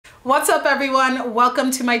What's up everyone?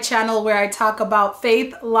 Welcome to my channel where I talk about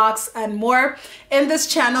faith, locks, and more. In this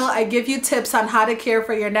channel, I give you tips on how to care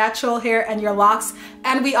for your natural hair and your locks,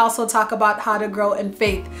 and we also talk about how to grow in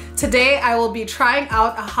faith. Today, I will be trying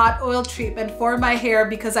out a hot oil treatment for my hair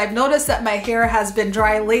because I've noticed that my hair has been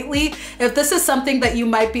dry lately. If this is something that you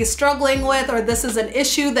might be struggling with, or this is an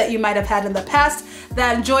issue that you might have had in the past,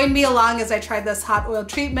 then join me along as I try this hot oil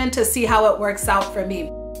treatment to see how it works out for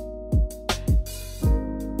me.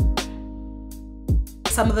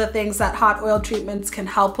 Some of the things that hot oil treatments can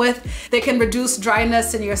help with. They can reduce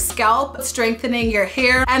dryness in your scalp, strengthening your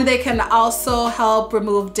hair, and they can also help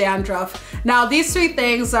remove dandruff. Now, these three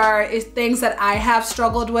things are things that I have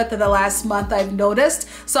struggled with in the last month, I've noticed.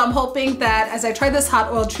 So I'm hoping that as I try this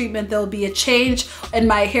hot oil treatment, there'll be a change in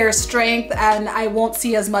my hair strength and I won't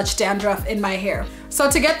see as much dandruff in my hair. So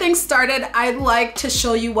to get things started, I'd like to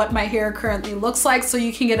show you what my hair currently looks like so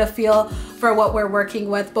you can get a feel for what we're working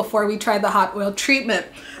with before we try the hot oil treatment.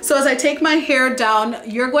 So as I take my hair down,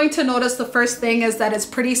 you're going to notice the first thing is that it's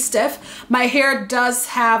pretty stiff. My hair does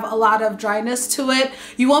have a lot of dryness to it.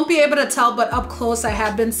 You won't be able to tell, but up close I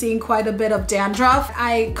have been seeing quite a bit of dandruff.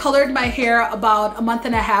 I colored my hair about a month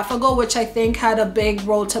and a half ago, which I think had a big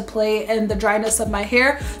role to play in the dryness of my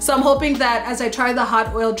hair. So I'm hoping that as I try the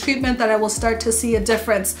hot oil treatment that I will start to see a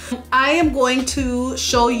difference. I am going to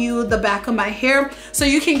show you the back of my hair so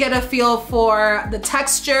you can get a feel for the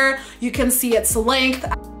texture. You can see its length.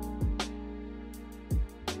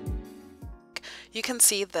 You can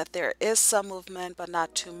see that there is some movement, but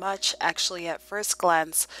not too much. Actually, at first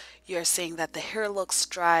glance, you're seeing that the hair looks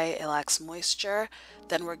dry, it lacks moisture.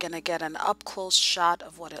 Then we're gonna get an up close shot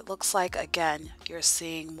of what it looks like. Again, you're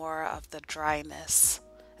seeing more of the dryness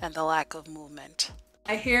and the lack of movement.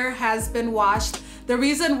 My hair has been washed. The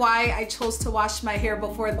reason why I chose to wash my hair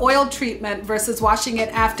before the oil treatment versus washing it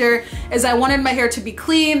after is I wanted my hair to be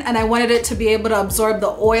clean and I wanted it to be able to absorb the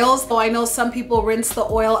oils. So I know some people rinse the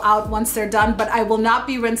oil out once they're done, but I will not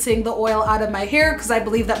be rinsing the oil out of my hair because I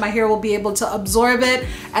believe that my hair will be able to absorb it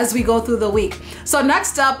as we go through the week. So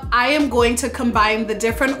next up, I am going to combine the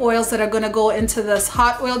different oils that are going to go into this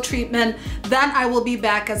hot oil treatment. Then I will be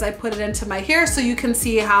back as I put it into my hair so you can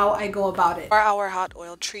see how I go about it. For our hot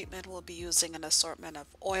oil treatment, we'll be using an assortment of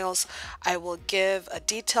oils. I will give a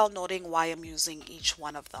detailed noting why I'm using each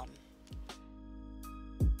one of them.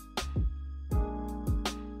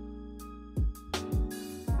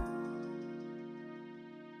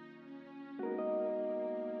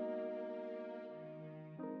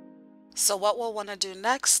 So what we'll want to do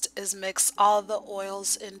next is mix all the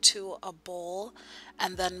oils into a bowl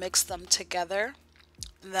and then mix them together.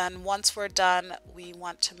 Then once we're done, we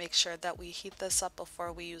want to make sure that we heat this up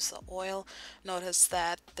before we use the oil. Notice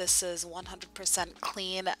that this is 100%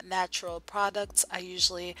 clean, natural products. I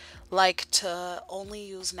usually like to only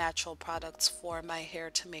use natural products for my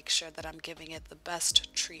hair to make sure that I'm giving it the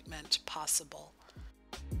best treatment possible.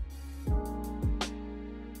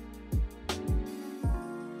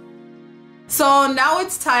 So now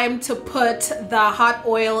it's time to put the hot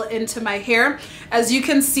oil into my hair. As you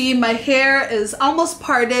can see, my hair is almost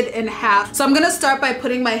parted in half. So I'm gonna start by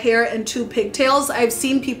putting my hair in 2 pigtails. I've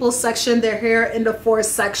seen people section their hair into 4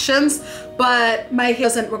 sections, but my hair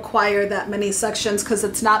doesn't require that many sections because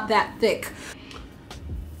it's not that thick.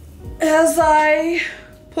 As I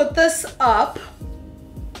put this up,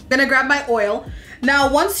 I'm gonna grab my oil.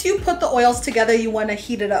 Now, once you put the oils together, you wanna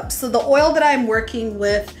heat it up. So the oil that I'm working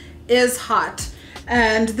with is hot,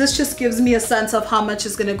 and this just gives me a sense of how much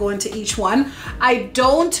is going to go into each one. I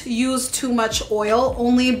don't use too much oil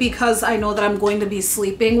only because I know that I'm going to be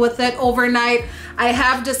sleeping with it overnight. I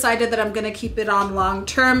have decided that I'm going to keep it on long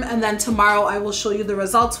term, and then tomorrow I will show you the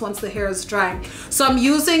results once the hair is dry. So I'm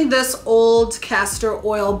using this old castor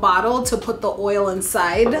oil bottle to put the oil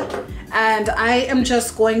inside, and I am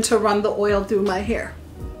just going to run the oil through my hair.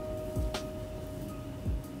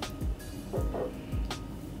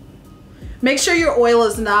 Make sure your oil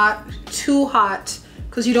is not too hot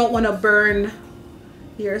because you don't want to burn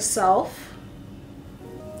yourself.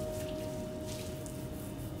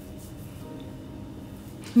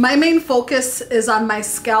 My main focus is on my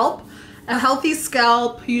scalp. A healthy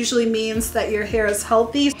scalp usually means that your hair is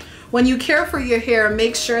healthy. When you care for your hair,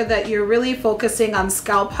 make sure that you're really focusing on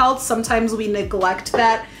scalp health. Sometimes we neglect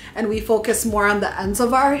that and we focus more on the ends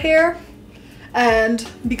of our hair. And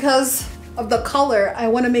because of the color, I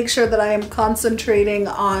want to make sure that I am concentrating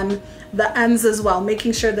on the ends as well,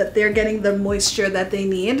 making sure that they're getting the moisture that they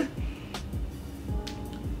need.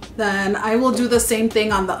 Then I will do the same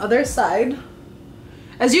thing on the other side.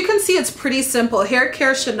 As you can see, it's pretty simple. Hair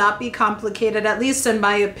care should not be complicated, at least in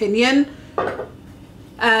my opinion.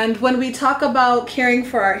 And when we talk about caring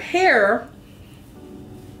for our hair,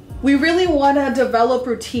 we really want to develop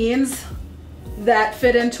routines that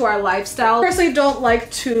fit into our lifestyle. I personally don't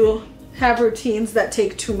like to have routines that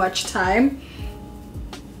take too much time,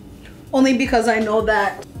 only because I know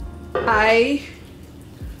that I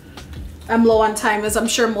am low on time, as I'm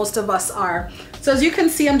sure most of us are. So as you can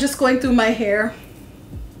see, I'm just going through my hair,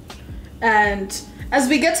 and as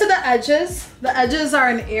we get to the edges are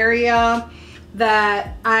an area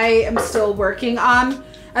that I am still working on.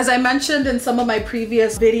 As I mentioned in some of my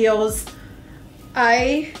previous videos,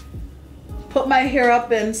 I put my hair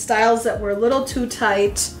up in styles that were a little too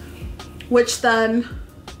tight, which then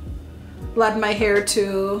led my hair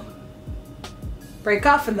to break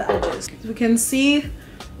off in the edges. As we can see,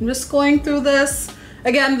 I'm just going through this.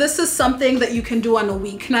 Again, this is something that you can do on a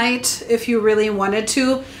weeknight if you really wanted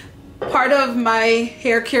to. Part of my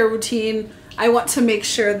hair care routine, I want to make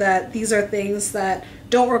sure that these are things that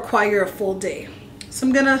don't require a full day. So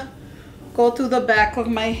I'm gonna go through the back of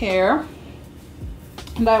my hair,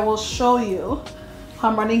 and I will show you how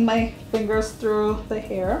I'm running my fingers through the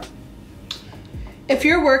hair. If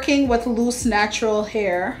you're working with loose natural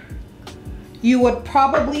hair, you would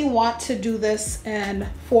probably want to do this in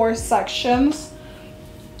 4 sections,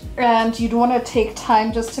 and you'd want to take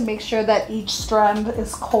time just to make sure that each strand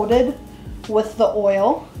is coated with the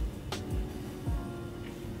oil.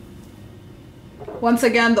 Once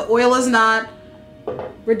again, the oil is not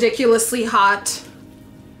ridiculously hot.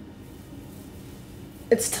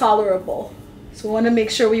 It's tolerable. So we want to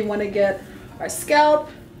make sure we want to get our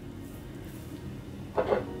scalp.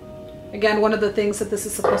 Again, one of the things that this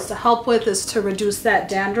is supposed to help with is to reduce that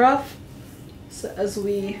dandruff. So as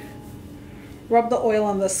we rub the oil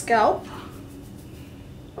on the scalp,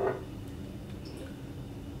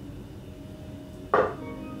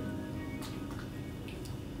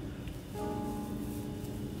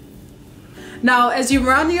 now, as you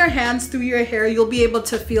run your hands through your hair, you'll be able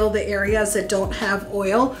to feel the areas that don't have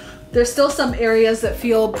oil. There's still some areas that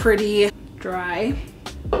feel pretty dry.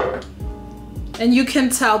 And you can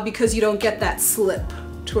tell because you don't get that slip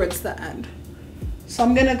towards the end. So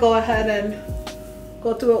I'm gonna go ahead and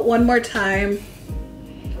go through it one more time.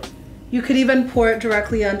 You could even pour it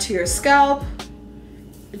directly onto your scalp.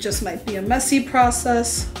 It just might be a messy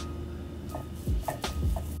process.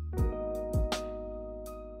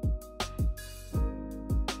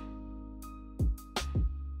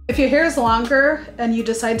 If your hair is longer and you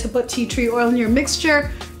decide to put tea tree oil in your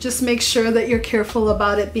mixture, just make sure that you're careful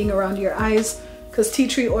about it being around your eyes, because tea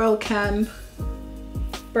tree oil can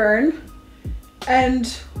burn.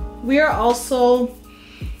 And we are also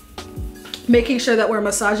making sure that we're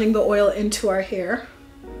massaging the oil into our hair,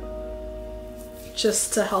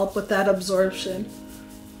 just to help with that absorption.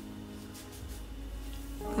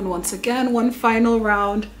 And once again, one final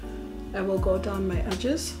round, I will go down my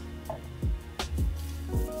edges.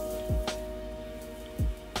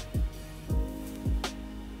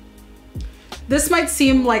 This might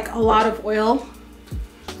seem like a lot of oil,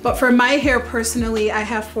 but for my hair personally, I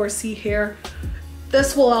have 4C hair.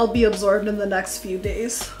 This will all be absorbed in the next few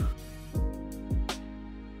days.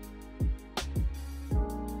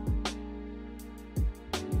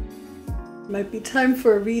 Might be time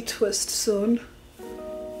for a retwist soon.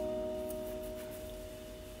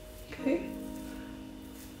 Okay.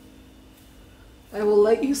 I will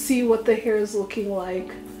let you see what the hair is looking like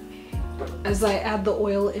as I add the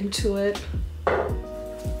oil into it.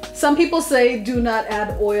 Some people say do not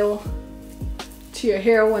add oil to your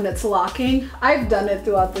hair when it's locking. I've done it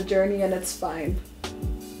throughout the journey and it's fine.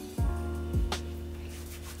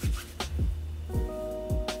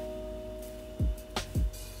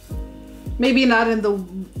 Maybe not in the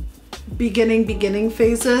beginning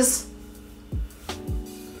phases.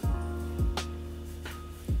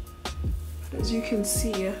 But as you can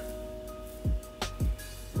see,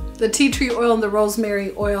 the tea tree oil and the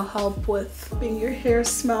rosemary oil help with making your hair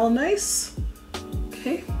smell nice.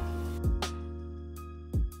 Okay.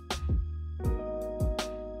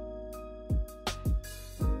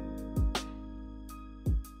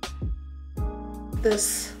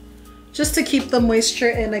 This just to keep the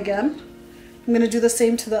moisture in again. I'm gonna do the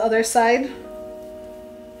same to the other side.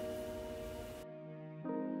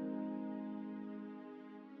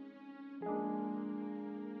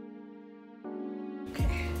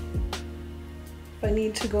 If I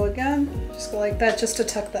need to go again, just go like that just to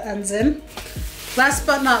tuck the ends in. Last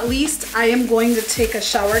but not least, I am going to take a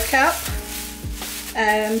shower cap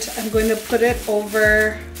and I'm going to put it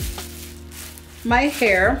over my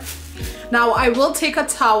hair. Now I will take a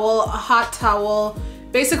towel, a hot towel,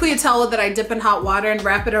 Basically a towel that I dip in hot water and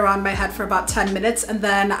wrap it around my head for about 10 minutes, and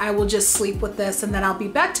then I will just sleep with this, and then I'll be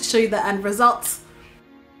back to show you the end results.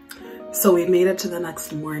 So we made it to the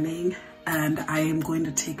next morning, and I am going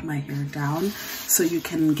to take my hair down so you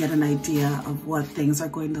can get an idea of what things are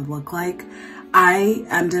going to look like. I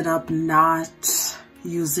ended up not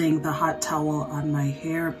using the hot towel on my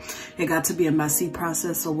hair. It got to be a messy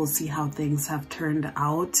process, so we'll see how things have turned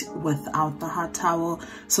out without the hot towel.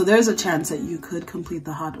 So there's a chance that you could complete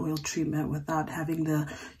the hot oil treatment without having to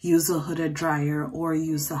use a hooded dryer or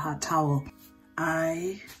use the hot towel.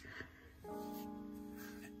 I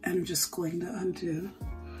am just going to undo.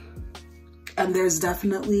 And there's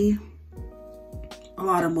definitely a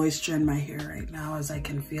lot of moisture in my hair right now, as I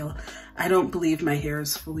can feel. I don't believe my hair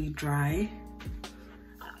is fully dry.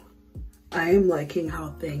 I am liking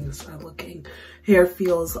how things are looking. Hair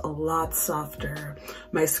feels a lot softer.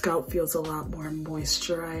 My scalp feels a lot more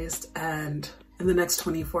moisturized, and in the next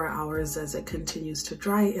 24 hours, as it continues to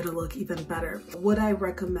dry, it'll look even better. Would I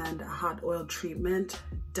recommend a hot oil treatment?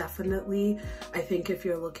 Definitely. I think if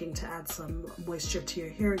you're looking to add some moisture to your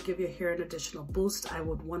hair, give your hair an additional boost, I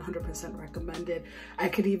would 100% recommend it. I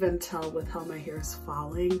could even tell with how my hair is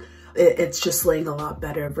falling, it's just laying a lot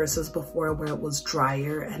better versus before where it was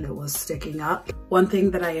drier and it was sticking up. One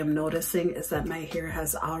thing that I am noticing is that my hair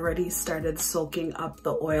has already started soaking up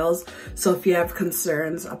the oils. So if you have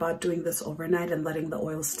concerns about doing this overnight and letting the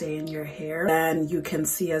oil stay in your hair, then you can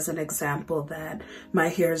see as an example that my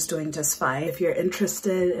hair is doing just fine. If you're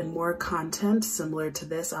interested in more content similar to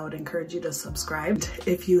this, I would encourage you to subscribe.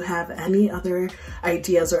 If you have any other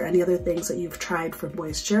ideas or any other things that you've tried for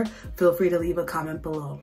moisture, feel free to leave a comment below.